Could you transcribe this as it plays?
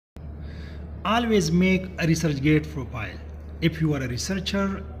Always make a Researchgate profile if you are a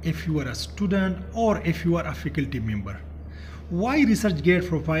researcher, if you are a student, or if you are a faculty member. Why Researchgate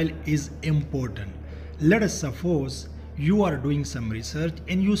profile is important? Let us suppose you are doing some research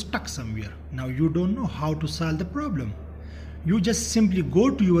and you stuck somewhere. Now you don't know how to solve the problem. You just simply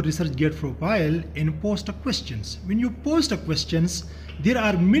go to your Researchgate profile and post a questions. When you post a questions, there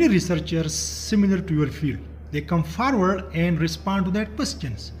are many researchers similar to your field. They come forward and respond to that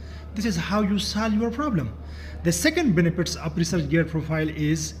questions. This is how you solve your problem. The second benefits of Researchgate profile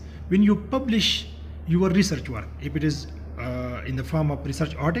is when you publish your research work, if it is in the form of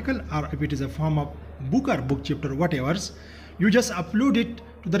research article or if it is a form of book or book chapter, whatever, you just upload it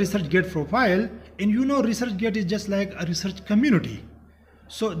to the Researchgate profile, and you know Researchgate is just like a research community.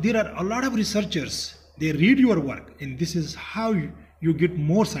 So there are a lot of researchers, they read your work, and this is how you get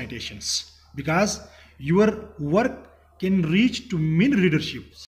more citations, because your work can reach to many readerships.